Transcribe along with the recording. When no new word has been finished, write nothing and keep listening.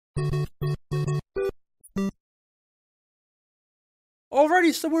Alrighty,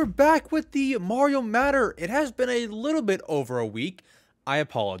 so we're back with the Mario Matter. It has been a little bit over a week. I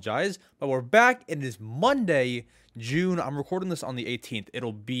apologize, but we're back. It is Monday, June. I'm recording this on the 18th.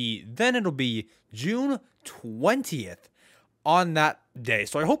 It'll be June 20th on that day.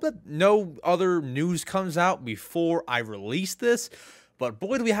 So I hope that no other news comes out before I release this. But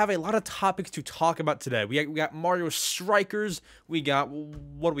boy, do we have a lot of topics to talk about today. We got Mario Strikers. We got,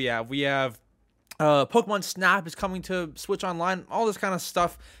 what do we have? We have Pokemon Snap is coming to Switch Online, all this kind of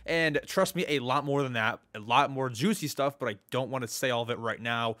stuff, and trust me, a lot more than that, a lot more juicy stuff, but I don't want to say all of it right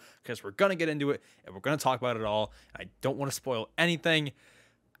now, because we're going to get into it, and we're going to talk about it all, and I don't want to spoil anything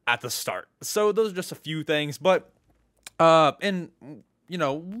at the start. So those are just a few things, but, and, you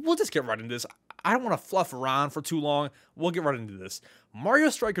know, we'll just get right into this. I don't want to fluff around for too long. We'll get right into this.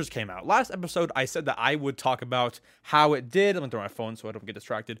 Mario Strikers came out. Last episode, I said that I would talk about how it did. I'm going to throw my phone so I don't get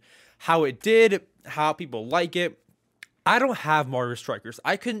distracted. How it did, how people like it. I don't have Mario Strikers.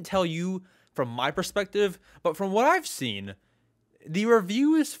 I couldn't tell you from my perspective, but from what I've seen, the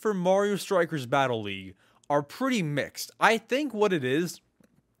reviews for Mario Strikers Battle League are pretty mixed. I think what it is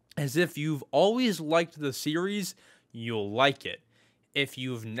if you've always liked the series, you'll like it. If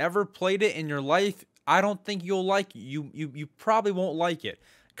you've never played it in your life, I don't think you'll like it. You probably won't like it.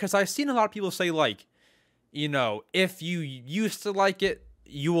 Because I've seen a lot of people say, like, you know, if you used to like it,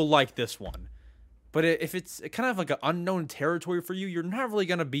 you will like this one. But if it's kind of like an unknown territory for you, you're not really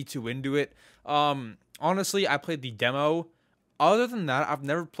going to be too into it. Honestly, I played the demo. Other than that, I've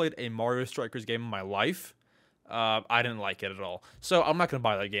never played a Mario Strikers game in my life. I didn't like it at all. So I'm not going to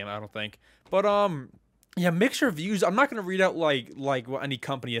buy that game, I don't think. But, yeah, mixed reviews. I'm not going to read out like what any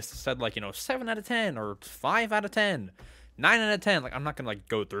company has said, like, you know, 7 out of 10 or 5 out of 10, 9 out of 10. Like, I'm not going to like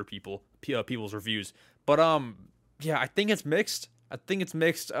go through people's reviews. But yeah, I think it's mixed. I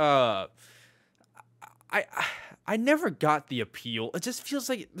never got the appeal. It just feels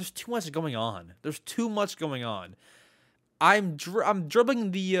like there's too much going on. I'm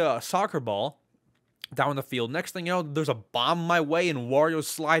dribbling the soccer ball down the field. Next thing you know, there's a bomb my way and Wario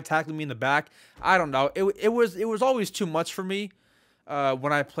slide tackling me in the back. I don't know. It was always too much for me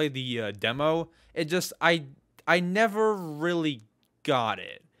when I played the demo. It just I never really got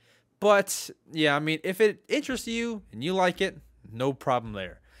it. But yeah, I mean, if it interests you and you like it, no problem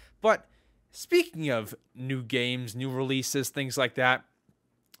there. But speaking of new games, new releases, things like that,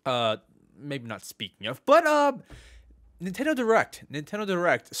 maybe not speaking of, but Nintendo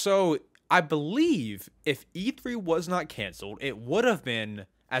Direct. So I believe if E3 was not canceled, it would have been,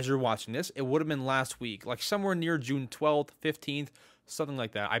 as you're watching this, it would have been last week, like somewhere near June 12th, 15th, something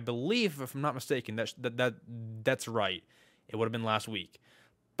like that. I believe, if I'm not mistaken, that's right. It would have been last week.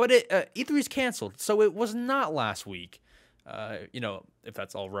 But E3 is canceled, so it was not last week, you know, if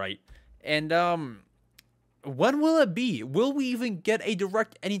that's all right. And when will it be? Will we even get a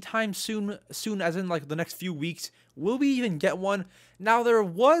Direct anytime soon, as in like the next few weeks? Will we even get one? Now, there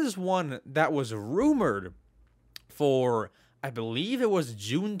was one that was rumored for, I believe it was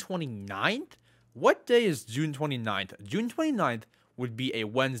June 29th. What day is June 29th? June 29th would be a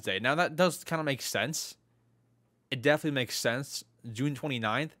Wednesday. Now, that does kind of make sense. It definitely makes sense. June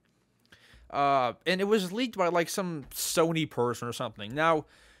 29th. And it was leaked by like some Sony person or something. Now,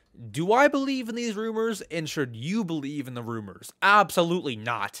 do I believe in these rumors, and should you believe in the rumors? Absolutely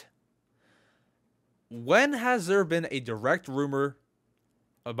not. When has there been a direct rumor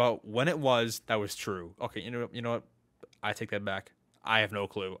about when it was that was true? Okay, you know what? I take that back. I have no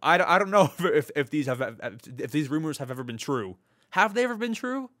clue. I don't know if these rumors have ever been true. Have they ever been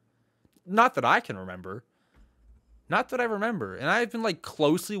true? Not that I can remember. Not that I remember. And I've been like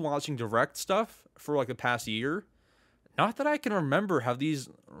closely watching Direct stuff for like the past year. Not that I can remember have these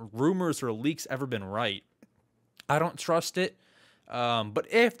rumors or leaks ever been right. I don't trust it. But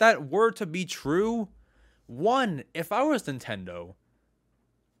if that were to be true, one, if I was Nintendo,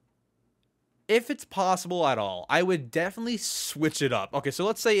 if it's possible at all, I would definitely switch it up. Okay, so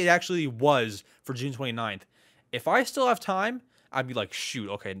let's say it actually was for June 29th. If I still have time, I'd be like, shoot,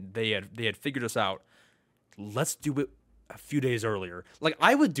 okay, they had figured us out. Let's do it a few days earlier. Like,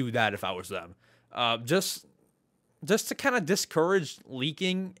 I would do that if I was them. Just to kind of discourage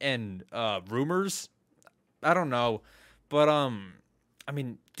leaking and rumors. I don't know. But I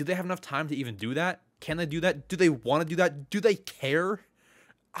mean, do they have enough time to even do that? Can they do that? Do they want to do that? Do they care?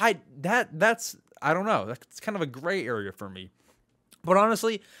 That's I don't know. That's kind of a gray area for me. But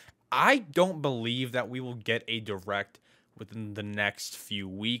honestly, I don't believe that we will get a Direct within the next few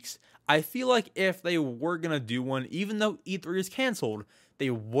weeks. I feel like if they were going to do one, even though E3 is canceled, they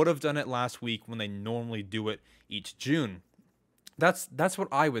would have done it last week when they normally do it each June. That's what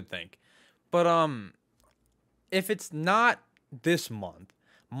I would think. But if it's not this month,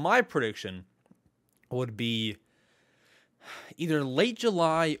 my prediction would be either late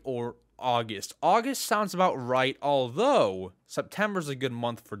July or August. August sounds about right, although September's a good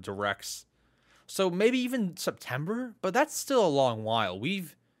month for directs. So maybe even September, but that's still a long while. We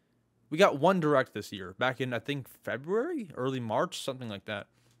got one direct this year, back in I think February, early March, something like that.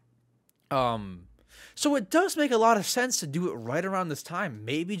 So it does make a lot of sense to do it right around this time,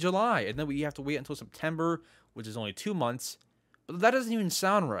 maybe July, and then we have to wait until September, which is only 2 months. But that doesn't even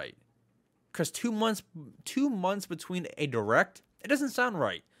sound right, because 2 months between a direct, it doesn't sound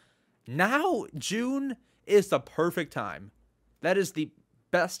right. Now June is the perfect time. That is the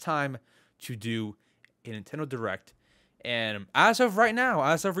best time to do a Nintendo Direct. And as of right now,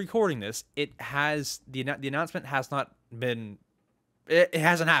 as of recording this, the announcement has not been. It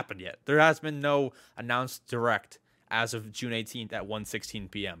hasn't happened yet. There has been no announced direct as of June 18th at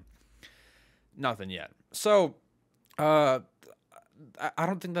 1:16 p.m. Nothing yet. So, I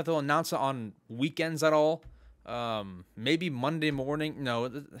don't think that they'll announce it on weekends at all. Maybe Monday morning.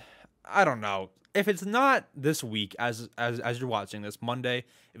 No, I don't know. If it's not this week, as you're watching this Monday,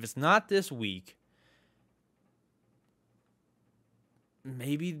 if it's not this week,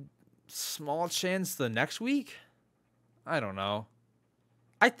 maybe small chance the next week. I don't know.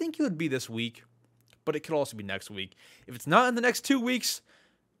 I think it would be this week, but it could also be next week. If it's not in the next 2 weeks,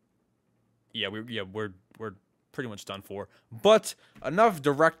 we're pretty much done for. But enough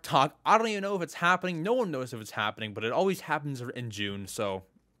direct talk. I don't even know if it's happening. No one knows if it's happening, but it always happens in June. So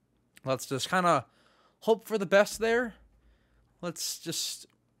let's just kind of hope for the best there. Let's just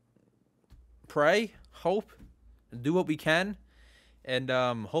pray, hope, and do what we can, and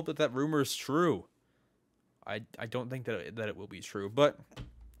hope that rumor is true. I don't think that it will be true, but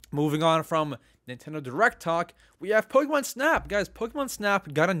moving on from Nintendo Direct talk, we have Pokemon Snap. Guys, Pokemon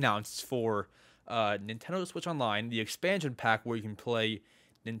Snap got announced for Nintendo Switch Online, the expansion pack where you can play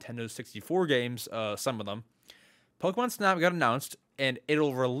Nintendo 64 games, some of them. Pokemon Snap got announced, and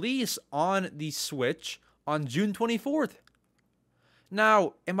it'll release on the Switch on June 24th.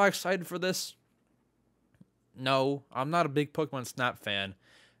 Now, am I excited for this? No, I'm not a big Pokemon Snap fan,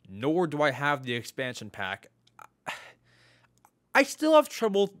 nor do I have the expansion pack. I still have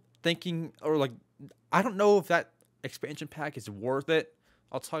trouble thinking, or I don't know if that expansion pack is worth it.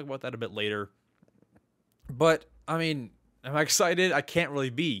 I'll talk about that a bit later. But, I mean, am I excited? I can't really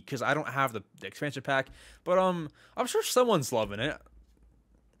be, because I don't have the expansion pack. But, I'm sure someone's loving it.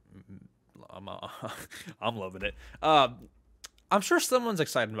 I'm loving it. I'm sure someone's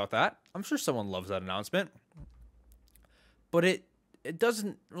excited about that. I'm sure someone loves that announcement. But it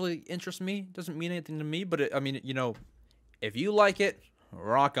doesn't really interest me. It doesn't mean anything to me. But, if you like it,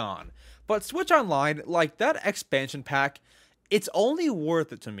 rock on. But Switch Online, that expansion pack, it's only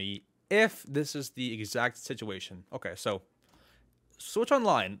worth it to me if this is the exact situation. Okay, so Switch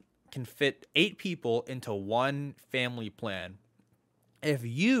Online can fit 8 people into one family plan. If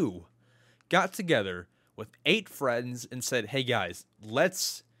you got together with 8 friends and said, "Hey guys,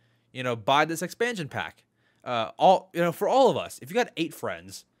 let's, buy this expansion pack." For all of us, if you got 8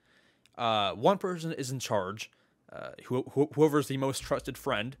 friends, one person is in charge, whoever's the most trusted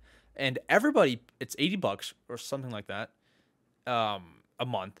friend, and everybody, it's $80 or something like that, a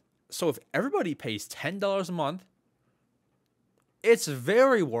month. So if everybody pays $10 a month, it's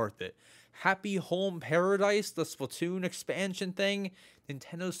very worth it. Happy Home Paradise, the Splatoon expansion thing,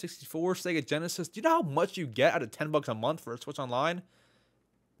 Nintendo 64, Sega Genesis. Do you know how much you get out of $10 a month for a Switch Online?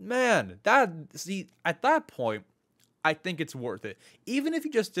 Man, at that point, I think it's worth it. Even if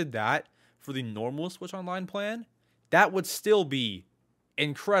you just did that for the normal Switch Online plan, that would still be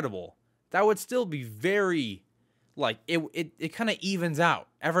incredible. That would still be very, it kind of evens out.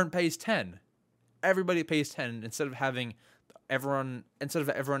 Everyone pays 10. Everybody pays 10 instead of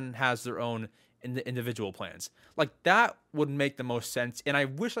everyone has their own individual plans. That would make the most sense, and I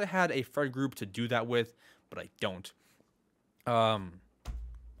wish I had a friend group to do that with, but I don't.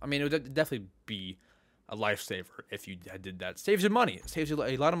 It would definitely be a lifesaver if you did that. It saves you money. It saves you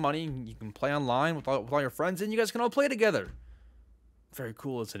a lot of money. You can play online with all your friends, and you guys can all play together. Very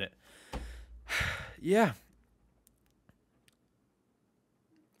cool, isn't it? Yeah.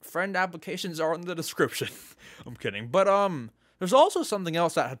 Friend applications are in the description. I'm kidding. But there's also something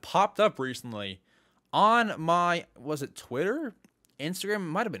else that had popped up recently on was it Twitter? Instagram? It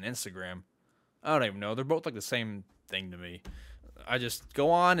might have been Instagram. I don't even know. They're both the same thing to me. I just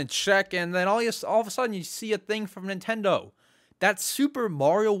go on and check, and then all of a sudden you see a thing from Nintendo. That Super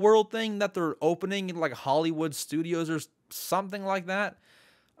Mario World thing that they're opening in Hollywood Studios or something like that.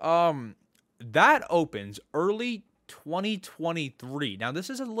 That opens early 2023. Now, this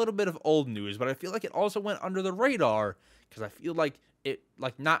is a little bit of old news, but I feel like it also went under the radar because I feel like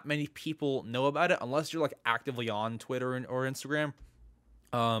not many people know about it unless you're like actively on Twitter or Instagram.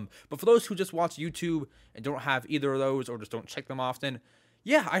 But for those who just watch YouTube and don't have either of those or just don't check them often,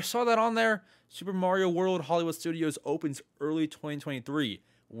 yeah, I saw that on there. Super Mario World Hollywood Studios opens early 2023.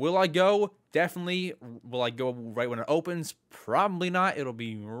 Will I go? Definitely. Will I go right when it opens? Probably not. It'll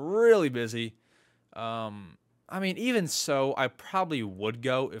be really busy. I mean, even so, I probably would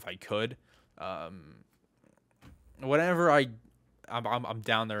go if I could. Whenever I'm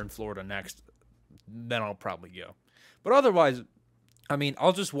down there in Florida next, then I'll probably go. But otherwise, I mean,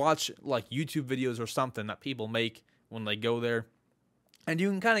 I'll just watch like YouTube videos or something that people make when they go there, and you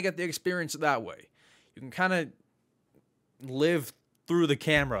can kind of get the experience that way. You can kind of live through the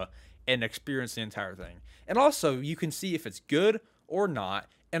camera and experience the entire thing. And also, you can see if it's good or not.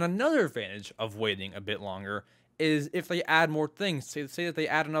 And another advantage of waiting a bit longer is if they add more things. Say that they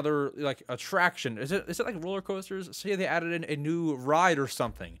add another like attraction. Is it like roller coasters? Say they added in a new ride or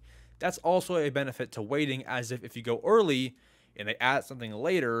something. That's also a benefit to waiting, as if you go early and they add something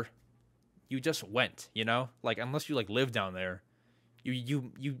later, you just went, you know? Like, unless you like live down there,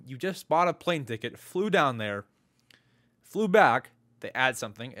 you just bought a plane ticket, flew down there, flew back, they add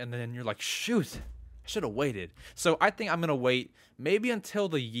something, and then you're like, shoot, I should have waited. So I think I'm going to wait maybe until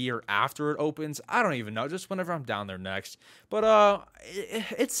the year after it opens. I don't even know, just whenever I'm down there next. But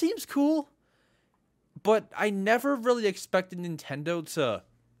it seems cool, but I never really expected Nintendo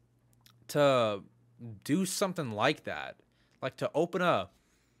to do something like that. Like to open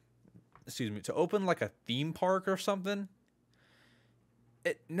like a theme park or something.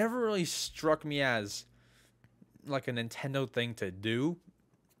 It never really struck me as like a Nintendo thing to do,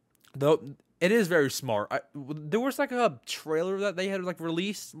 though it is very smart. There was like a trailer that they had like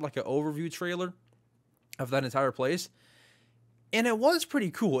released, like an overview trailer of that entire place, and it was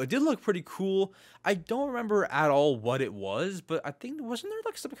pretty cool. It did look pretty cool. I don't remember at all what it was, but I think, wasn't there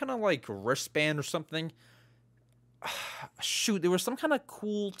like some kind of like wristband or something? Shoot, there was some kind of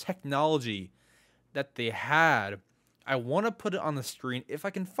cool technology that they had. I want to put it on the screen. If I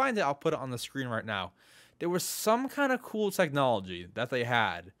can find it, I'll put it on the screen right now. There was some kind of cool technology that they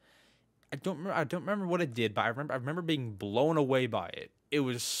had. I don't remember what it did, but I remember being blown away by it. It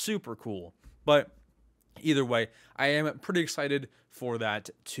was super cool. But either way, I am pretty excited for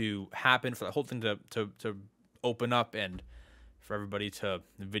that to happen, for the whole thing to open up, and for everybody to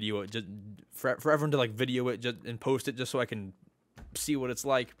video it, just for everyone to like video it and post it just so I can see what it's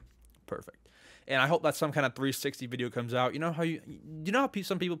like. Perfect. And I hope that some kind of 360 video comes out. You know how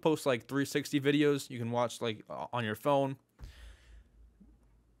some people post like 360 videos you can watch like on your phone?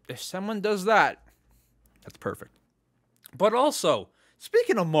 If someone does that, that's perfect. But also,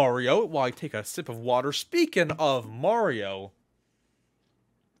 speaking of Mario, while I take a sip of water, speaking of Mario,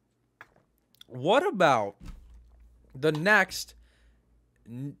 what about the next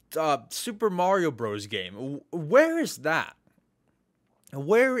Super Mario Bros. Game? Where is that?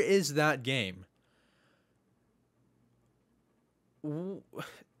 Where is that game? Who?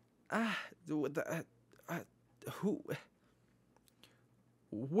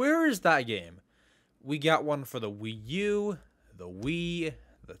 Where is that game? We got one for the Wii U, the Wii,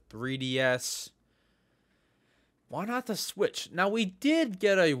 the 3DS. Why not the Switch? Now, we did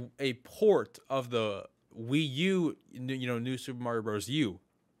get a port of the Wii U, New Super Mario Bros. U.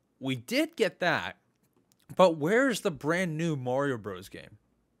 We did get that, but where's the brand new Mario Bros. Game?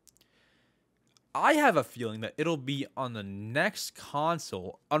 I have a feeling that it'll be on the next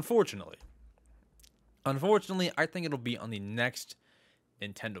console, unfortunately. Unfortunately, I think it'll be on the next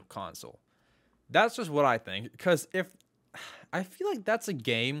Nintendo console. That's just what I think, because I feel like that's a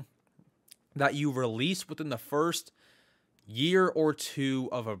game that you release within the first year or two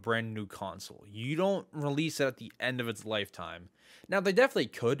of a brand new console. You don't release it at the end of its lifetime. Now, they definitely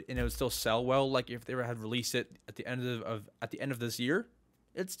could, and it would still sell well. Like if they had released it at the end of this year,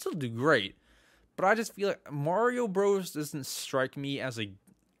 it'd still do great. But I just feel like Mario Bros. Doesn't strike me as a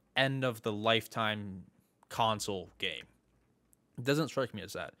end of the lifetime console game. It doesn't strike me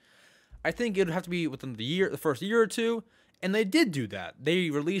as that. I think it would have to be within the first year or two, and they did do that. They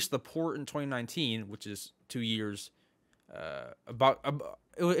released the port in 2019, which is 2 years. It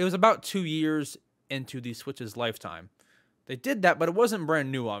was about 2 years into the Switch's lifetime. They did that, but it wasn't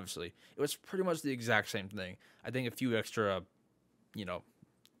brand new, obviously. It was pretty much the exact same thing. I think a few extra,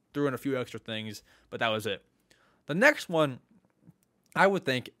 threw in a few extra things, but that was it. The next one, I would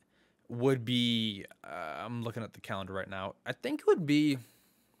think, would be, I'm looking at the calendar right now, I think it would be,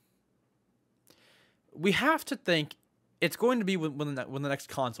 we have to think it's going to be when the next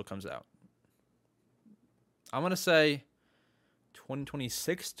console comes out. I'm going to say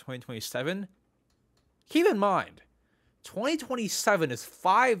 2026, 2027. Keep in mind, 2027 is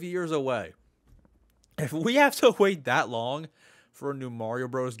 5 years away. If we have to wait that long for a new Mario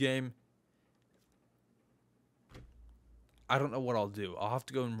Bros. Game, I don't know what I'll do. I'll have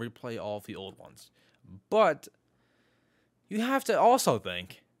to go and replay all of the old ones. But you have to also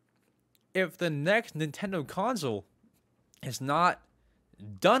think, if the next Nintendo console is not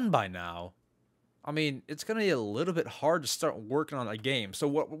done by now, I mean, it's going to be a little bit hard to start working on a game. So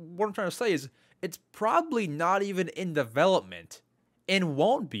what I'm trying to say is, it's probably not even in development and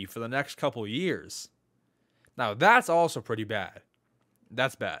won't be for the next couple years. Now, that's also pretty bad.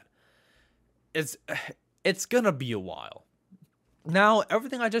 That's bad. It's going to be a while. Now,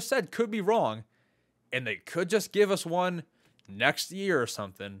 everything I just said could be wrong, and they could just give us one next year or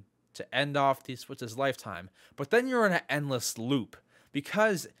something to end off the Switch's lifetime. But then you're in an endless loop,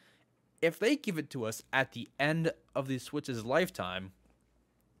 because if they give it to us at the end of the Switch's lifetime,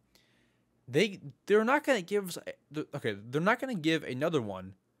 they're not going to give us they're not going to give another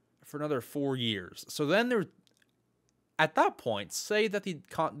one for another 4 years. So then at that point, say that the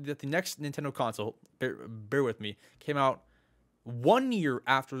next Nintendo console, bear with me, came out 1 year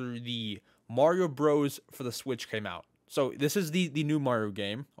after the Mario Bros. For the Switch came out. So this is the new Mario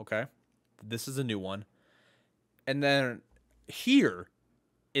game, okay? This is a new one. And then here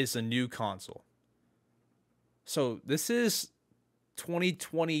is a new console. So this is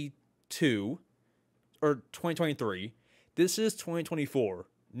 2022 or 2023. This is 2024.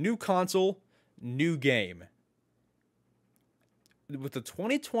 New console, new game. With the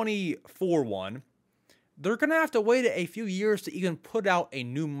 2024 one, they're going to have to wait a few years to even put out a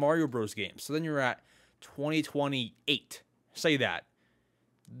new Mario Bros. Game. So then you're at 2028. Say that.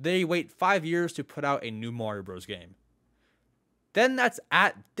 They wait 5 years to put out a new Mario Bros. Game. Then that's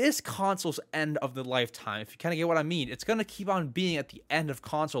at this console's end of the lifetime. If you kind of get what I mean, it's going to keep on being at the end of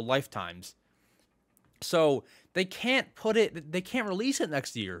console lifetimes. So they can't release it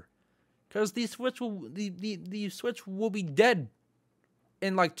next year, because the Switch will be dead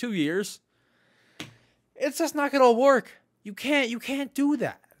in like 2 years. It's just not going to work. You can't do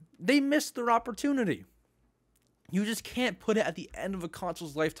that. They missed their opportunity. You just can't put it at the end of a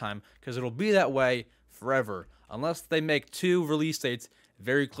console's lifetime, because it'll be that way forever, unless they make 2 release dates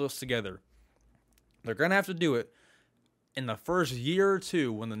very close together. They're going to have to do it in the first year or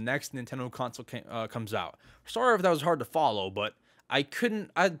two when the next Nintendo console comes out. Sorry if that was hard to follow, but I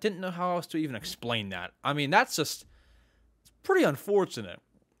didn't know how else to even explain that. I mean, it's pretty unfortunate.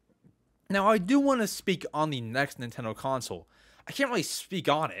 Now, I do want to speak on the next Nintendo console. I can't really speak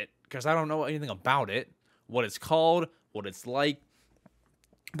on it, because I don't know anything about it, what it's called, what it's like.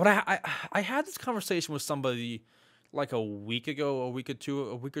 But I had this conversation with somebody like a week or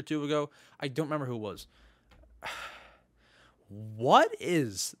two ago. I don't remember who it was. What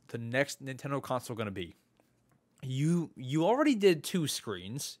is the next Nintendo console going to be? You already did 2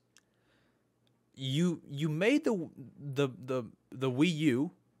 screens. You made the Wii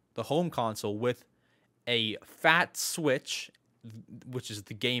U, the home console, with a fat Switch, which is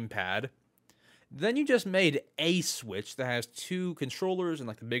the gamepad. Then you just made a Switch that has 2 controllers and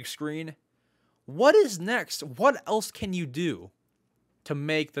like the big screen. What is next? What else can you do to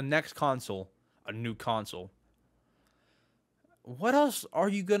make the next console a new console? What else are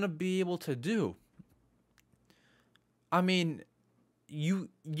you going to be able to do? I mean, you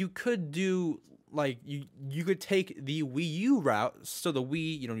could do, like, you could take the Wii U route. So the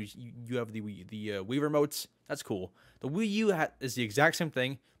Wii, you have the Wii remotes. That's cool. The Wii U is the exact same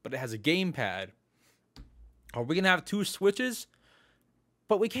thing, but it has a gamepad. Are we going to have 2 Switches?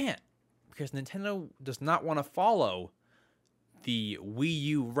 But we can't, because Nintendo does not want to follow the Wii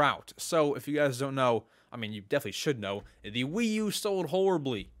U route. So if you guys don't know, I mean, you definitely should know, the Wii U sold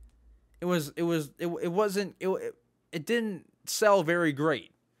horribly. It didn't sell very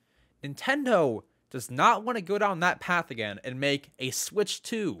great. Nintendo does not want to go down that path again and make a Switch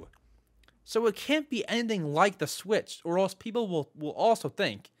 2. So it can't be anything like the Switch, or else people will also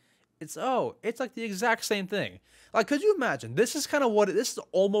think it's like the exact same thing. Like, could you imagine? This is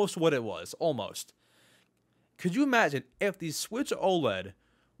almost what it was. Almost. Could you imagine if the Switch OLED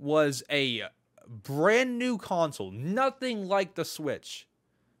was a brand new console, nothing like the Switch,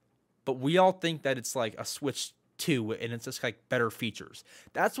 but we all think that it's like a Switch 2 and it's just like better features?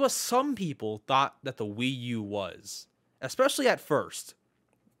 That's what some people thought that the Wii U was, especially at first.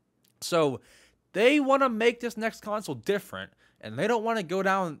 So they want to make this next console different, and they don't want to go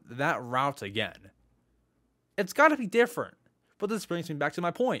down that route again. It's got to be different. But this brings me back to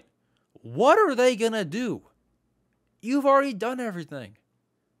my point. What are they going to do? You've already done everything.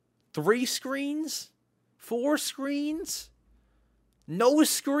 3 screens? 4 screens? No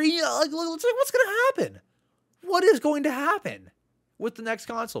screen? Like, what's going to happen? What is going to happen with the next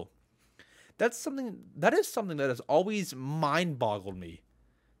console? That is something that has always mind-boggled me.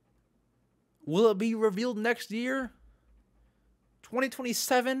 Will it be revealed next year?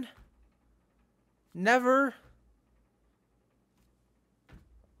 2027? Never?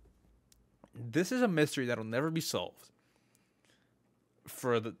 This is a mystery that'll never be solved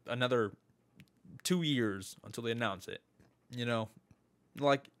for another 2 years until they announce it. You know,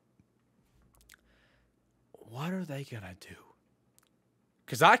 like, what are they gonna do?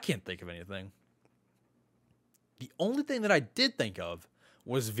 Because I can't think of anything. The only thing that I did think of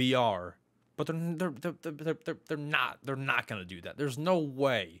was VR, but they're not gonna do that. There's no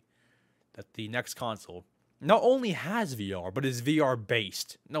way that the next console not only has VR but is VR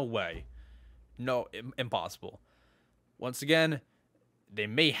based. No way. No, impossible. Once again, they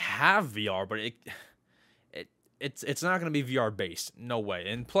may have VR, but it's not going to be VR based. No way.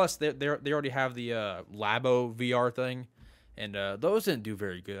 And plus, they already have the Labo VR thing, and those didn't do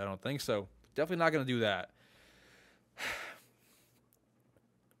very good. I don't think so. Definitely not going to do that.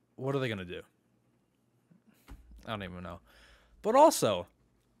 What are they going to do? I don't even know. But also,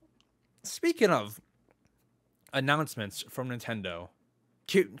 speaking of announcements from Nintendo,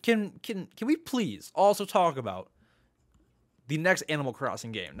 can we please also talk about the next Animal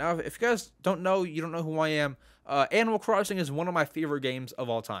Crossing game? Now, if you guys don't know, you don't know who I am. Animal Crossing is one of my favorite games of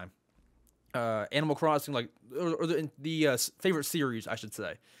all time. Animal Crossing, like, or the favorite series, I should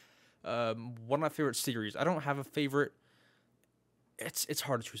say. One of my favorite series. I don't have a favorite. It's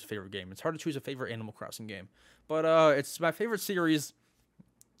hard to choose a favorite game. It's hard to choose a favorite Animal Crossing game. But it's my favorite series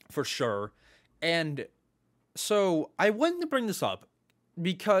for sure. And so I wanted to bring this up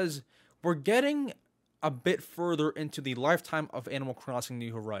because we're getting a bit further into the lifetime of Animal Crossing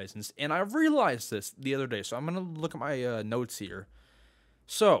New Horizons, and I realized this the other day, so I'm going to look at my notes here.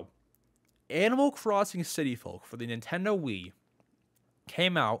 So, Animal Crossing City Folk for the Nintendo Wii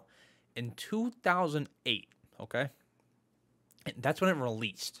came out in 2008, okay? And that's when it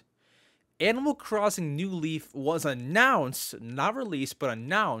released. Animal Crossing New Leaf was announced, not released, but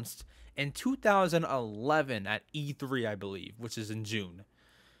announced in 2011 at E3, I believe, which is in June.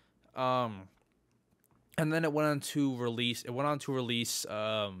 And then it went on to release.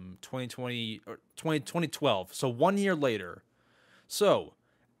 2020 or 2012. So 1 year later. So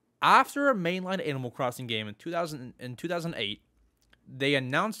after a mainline Animal Crossing game in 2008, they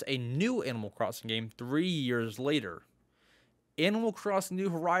announced a new Animal Crossing game 3 years later. Animal Crossing New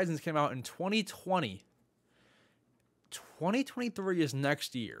Horizons came out in 2020. 2023 is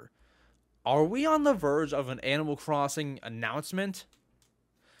next year. Are we on the verge of an Animal Crossing announcement?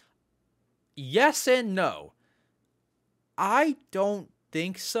 Yes and no. I don't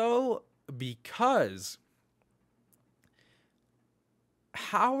think so, because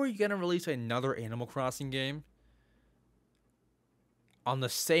how are you going to release another Animal Crossing game on the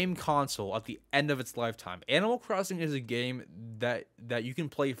same console at the end of its lifetime? Animal Crossing is a game that you can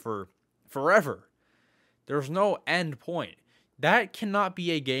play for forever. There's no end point. That cannot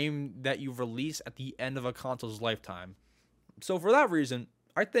be a game that you release at the end of a console's lifetime. So for that reason,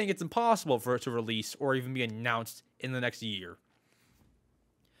 I think it's impossible for it to release or even be announced in the next year.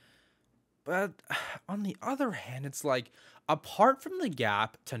 But on the other hand, it's like, apart from the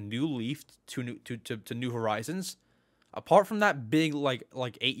gap to New Leaf to New Horizons, apart from that big like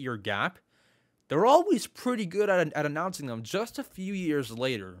 8-year gap, they're always pretty good at announcing them just a few years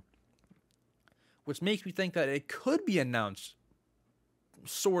later, which makes me think that it could be announced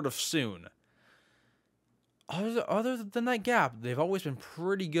sort of soon. Other than that gap, they've always been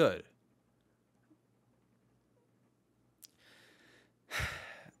pretty good.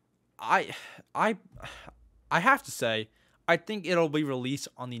 I have to say, I think it'll be released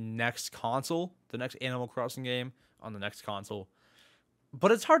on the next console, the next Animal Crossing game on the next console.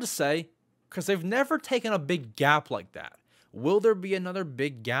 But it's hard to say, because they've never taken a big gap like that. Will there be another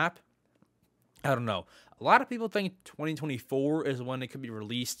big gap? I don't know. A lot of people think 2024 is when it could be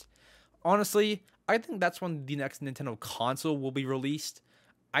released. Honestly, I think that's when the next Nintendo console will be released.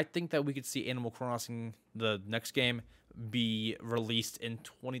 I think that we could see Animal Crossing, the next game, be released in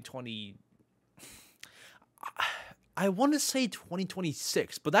 2020. I want to say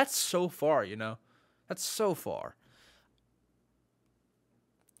 2026, but that's so far, you know? That's so far.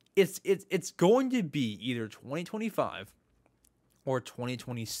 It's going to be either 2025 or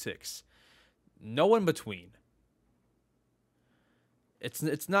 2026. No in between.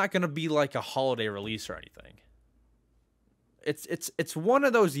 It's not going to be like a holiday release or anything. It's one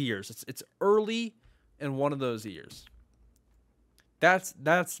of those years. It's early in one of those years. That's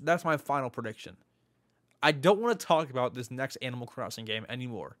my final prediction. I don't want to talk about this next Animal Crossing game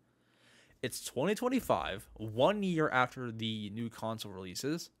anymore. It's 2025, 1 year after the new console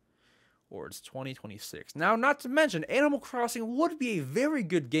releases, or it's 2026. Now, not to mention, Animal Crossing would be a very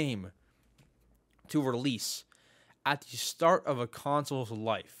good game to release at the start of a console's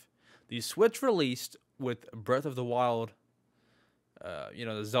life. The Switch released with Breath of the Wild,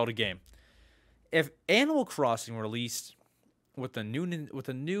 the Zelda game. If Animal Crossing released with a new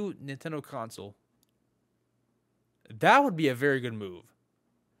Nintendo console, that would be a very good move.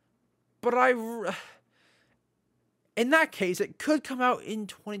 But in that case, it could come out in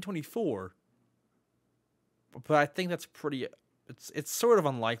 2024. But I think that's it's sort of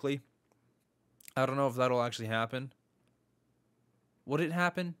unlikely. I don't know if that'll actually happen. Would it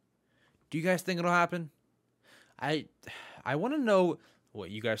happen? Do you guys think it'll happen? I want to know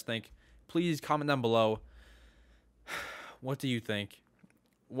what you guys think. Please comment down below. What do you think?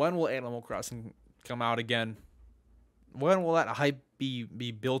 When will Animal Crossing come out again? When will that hype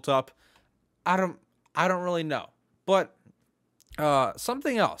be built up? I don't really know. But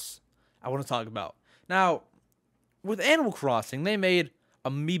something else I want to talk about. Now, with Animal Crossing, they made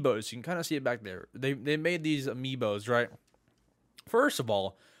amiibos. You can kind of see it back there. They made these amiibos, right? First of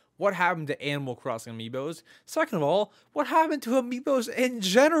all, what happened to Animal Crossing amiibos? Second of all, what happened to amiibos in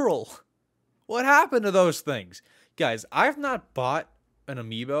general? What happened to those things? Guys, I've not bought an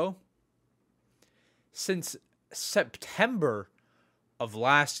amiibo since September of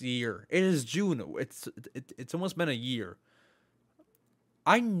last year. It is June. It's almost been a year.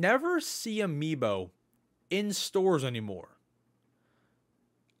 I never see amiibo in stores anymore.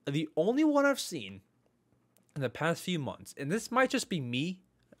 The only one I've seen in the past few months, and this might just be me,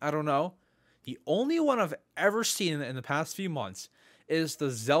 I don't know. The only one I've ever seen in the past few months is the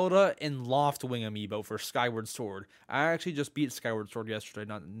Zelda and Loftwing amiibo for Skyward Sword. I actually just beat Skyward Sword yesterday,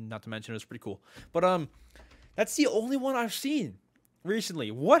 not to mention it was pretty cool. But that's the only one I've seen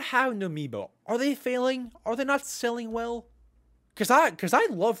recently. What happened to amiibo? Are they failing? Are they not selling well? Cause I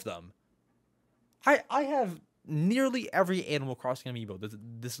love them. I have nearly every Animal Crossing amiibo.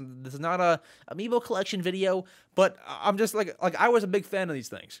 This is not a amiibo collection video, but I'm just like I was a big fan of these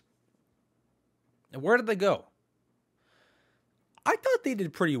things. And where did they go? I thought they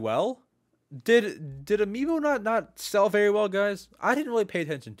did pretty well. Did amiibo not sell very well, guys? I didn't really pay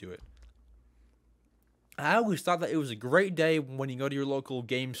attention to it. I always thought that it was a great day when you go to your local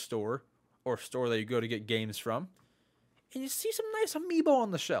game store or store that you go to get games from, and you see some nice amiibo on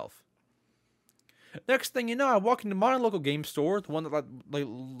the shelf. Next thing you know, I walk into my local game store, the one that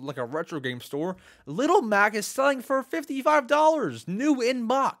like a retro game store. Little Mac is selling for $55, new in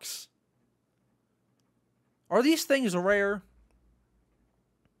box. Are these things rare?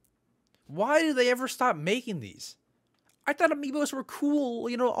 Why did they ever stop making these? I thought amiibos were cool.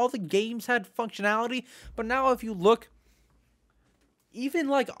 You know, all the games had functionality. But now if you look, even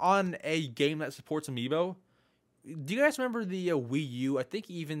like on a game that supports amiibo, do you guys remember the Wii U? I think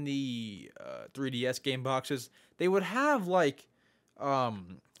even the 3DS game boxes, they would have like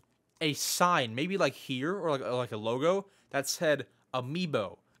a sign, maybe like here, or like a logo that said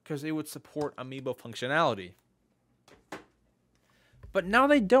amiibo, because it would support amiibo functionality. But now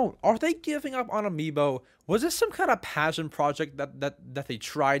they don't. Are they giving up on amiibo? Was this some kind of passion project that they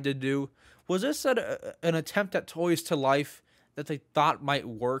tried to do? Was this an attempt at Toys to Life that they thought might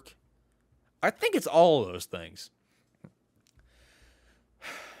work? I think it's all of those things.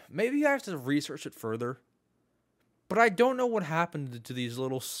 Maybe I have to research it further. But I don't know what happened to these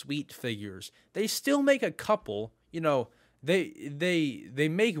little sweet figures. They still make a couple. You know, they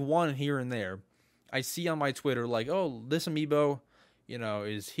make one here and there. I see on my Twitter like, oh, this amiibo, you know,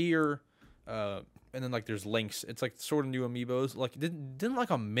 is here. And then like there's links. It's like sort of new amiibos. Like didn't like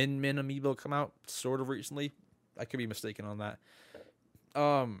a Min amiibo come out sort of recently? I could be mistaken on that.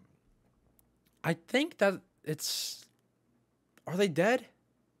 I think that are they dead?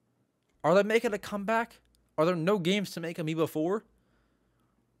 Are they making a comeback? Are there no games to make amiibo for?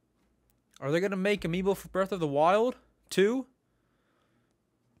 Are they going to make amiibo for Breath of the Wild 2?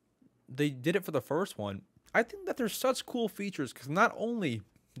 They did it for the first one. I think that there's such cool features because not only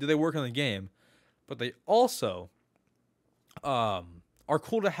do they work on the game, but they also are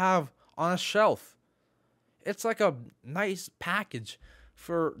cool to have on a shelf. It's like a nice package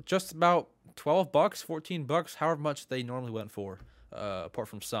for just about $12, $14, however much they normally went for, apart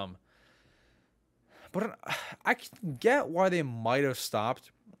from some. But I can get why they might have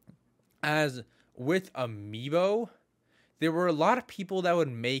stopped, as with amiibo, there were a lot of people that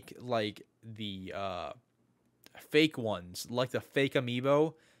would make like the fake ones, like the fake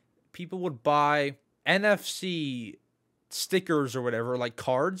amiibo. People would buy NFC stickers or whatever, like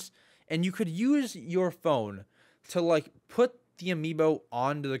cards, and you could use your phone to like put the amiibo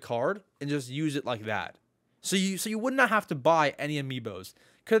onto the card and just use it like that. So you would not have to buy any amiibos.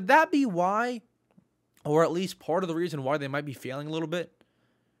 Could that be why, or at least part of the reason why they might be failing a little bit?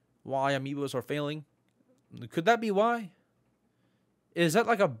 Why amiibos are failing? Could that be why? Is that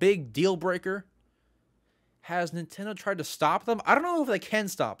like a big deal breaker? Has Nintendo tried to stop them? I don't know if they can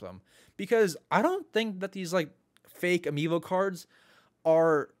stop them, because I don't think that these like fake amiibo cards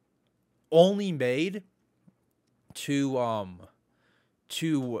are only made to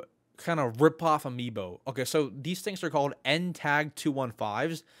kind of rip off amiibo. Okay, so these things are called N-Tag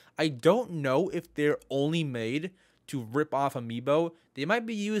 215s. I don't know if they're only made to rip off amiibo. They might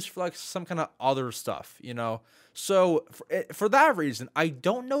be used for like some kind of other stuff, you know. So for that reason, I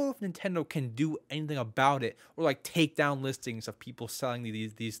don't know if Nintendo can do anything about it, or like take down listings of people selling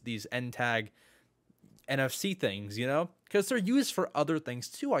these N-Tag NFC things, you know, because they're used for other things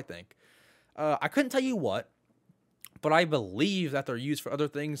too. I think I couldn't tell you what, but I believe that they're used for other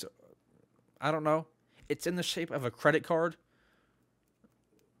things. I don't know. It's in the shape of a credit card.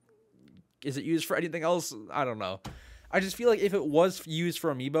 Is it used for anything else? I don't know. I just feel like if it was used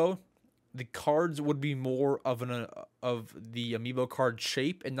for amiibo, the cards would be more of of the amiibo card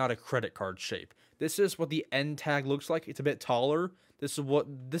shape and not a credit card shape. This is what the N tag looks like. It's a bit taller. This is what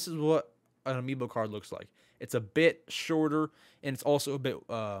an amiibo card looks like. It's a bit shorter, and it's also a bit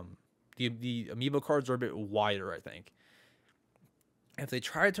the amiibo cards are a bit wider, I think. If they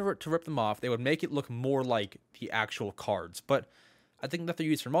tried to rip them off, they would make it look more like the actual cards. But I think that they're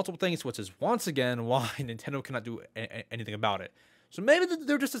used for multiple things, which is once again why Nintendo cannot do anything about it. So maybe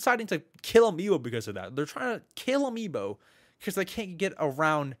they're just deciding to kill amiibo because of that. They're trying to kill amiibo because they can't get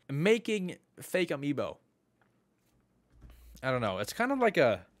around making fake amiibo. I don't know. It's kind of like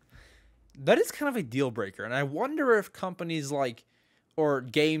that is kind of a deal breaker. And I wonder if companies like, or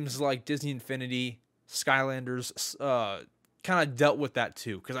games like Disney Infinity, Skylanders, kind of dealt with that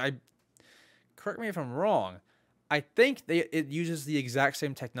too. Because correct me if I'm wrong, I think it uses the exact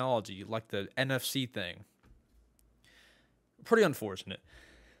same technology, like the NFC thing. Pretty unfortunate.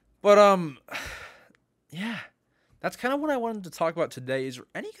 But yeah. That's kind of what I wanted to talk about today. Is there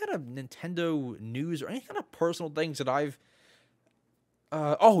any kind of Nintendo news or any kind of personal things that I've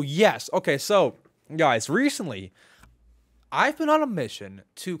oh yes. Okay, so guys, recently I've been on a mission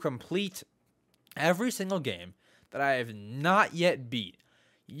to complete every single game that I have not yet beat.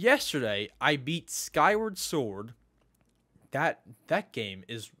 Yesterday, I beat Skyward Sword. That game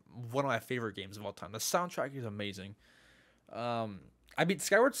is one of my favorite games of all time. The soundtrack is amazing. I beat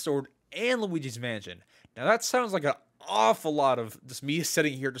Skyward Sword and Luigi's Mansion. Now that sounds like an awful lot of just me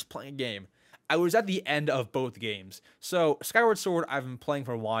sitting here just playing a game. I was at the end of both games. So Skyward Sword I've been playing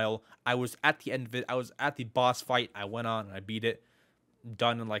for a while. I was at the end of it. I was at the boss fight. I went on and I beat it.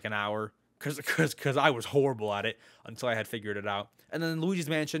 Done in like an hour. Because I was horrible at it until I had figured it out. And then Luigi's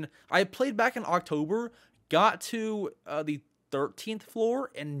Mansion, I played back in October, got to the 13th floor,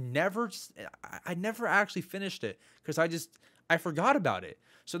 and I never actually finished it because I forgot about it.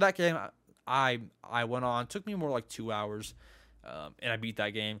 So that game, I went on. It took me more like 2 hours, and I beat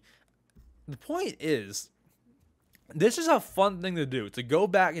that game. The point is, this is a fun thing to do, to go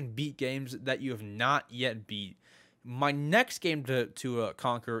back and beat games that you have not yet beat. My next game to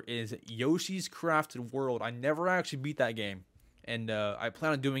conquer is Yoshi's Crafted World. I never actually beat that game, and I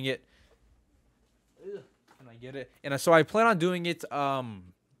plan on doing it. And I get it, and so I plan on doing it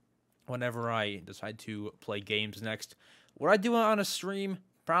whenever I decide to play games next. Would I do it on a stream?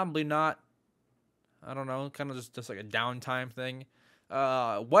 Probably not. I don't know, kind of just like a downtime thing.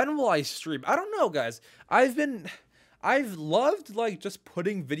 When will I stream? I don't know, guys. I've loved like just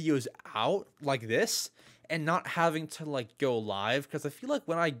putting videos out like this and not having to like go live, because I feel like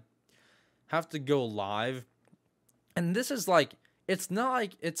when I have to go live, and this is like, it's not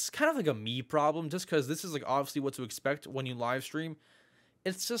like, it's kind of like a me problem, just because this is like obviously what to expect when you live stream.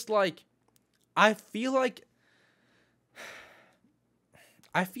 It's just like, I feel like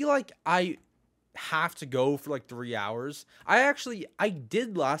I have to go for like 3 hours. I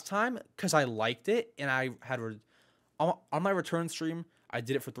did last time because I liked it, and I had on my return stream, I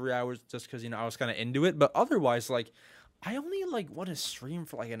did it for 3 hours just because, you know, I was kind of into it. But otherwise, like, I only like want to stream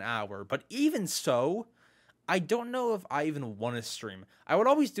for like an hour. But even so, I don't know if I even want to stream. I would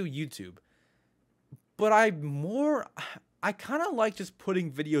always do YouTube, but I kind of like just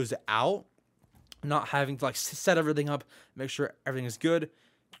putting videos out, not having to like set everything up, make sure everything is good,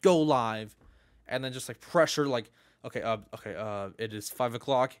 go live, and then just like pressure like, okay, it is 5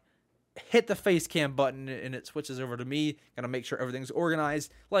 o'clock. Hit the face cam button and it switches over to me. Gotta make sure everything's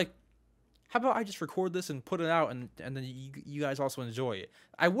organized. Like, how about I just record this and put it out, and then you guys also enjoy it.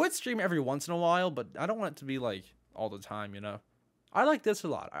 I would stream every once in a while, but I don't want it to be like all the time, you know. I like this a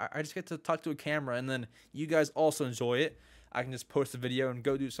lot. I just get to talk to a camera, and then you guys also enjoy it. I can just post a video and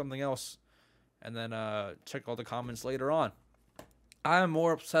go do something else, and then check all the comments later on. I'm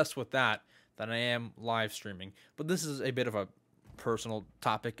more obsessed with that than I am live streaming. But this is a bit of a personal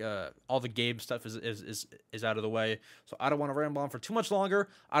topic. All the game stuff is out of the way, so I don't want to ramble on for too much longer.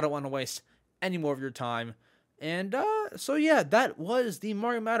 I don't want to waste any more of your time. And so yeah, that was the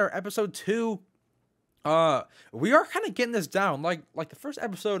Mario Matter episode 2. We are kind of getting this down. Like the first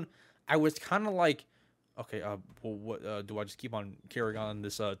episode, I was kind of like, okay, well, what do I just keep on carrying on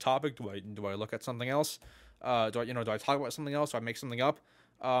this topic? Do I look at something else? Do I talk about something else? Do I make something up?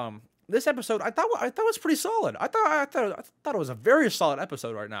 This episode, I thought was pretty solid. I thought it was a very solid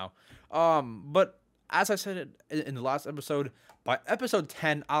episode right now. But as I said in the last episode, by episode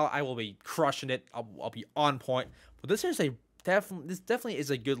 10, I will be crushing it. I'll be on point. But this definitely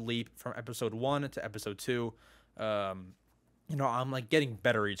is a good leap from episode 1 to episode 2. I'm like getting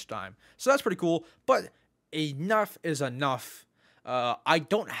better each time, so that's pretty cool. But enough is enough. I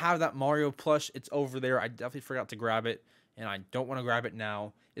don't have that Mario plush. It's over there. I definitely forgot to grab it, and I don't want to grab it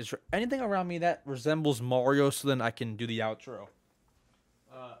now. Is there anything around me that resembles Mario, so then I can do the outro?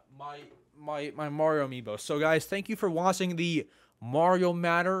 My Mario amiibo. So guys, thank you for watching the Mario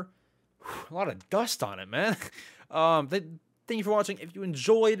Matter. A lot of dust on it, man. Thank you for watching. If you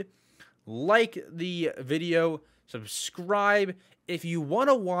enjoyed, like the video, subscribe. If you want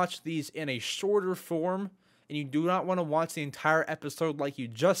to watch these in a shorter form, and you do not want to watch the entire episode like you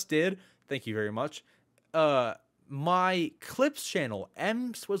just did, thank you very much. My Clips channel,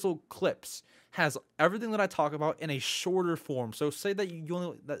 MSwizzle Clips, has everything that I talk about in a shorter form. So say that you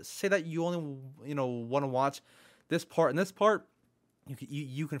only want to watch this part and this part,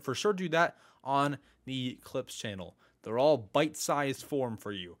 you can for sure do that on the Clips channel. They're all bite-sized form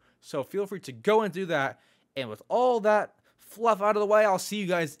for you. So feel free to go and do that. And with all that fluff out of the way, I'll see you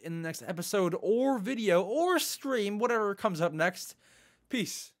guys in the next episode or video or stream, whatever comes up next.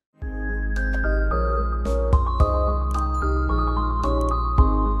 Peace.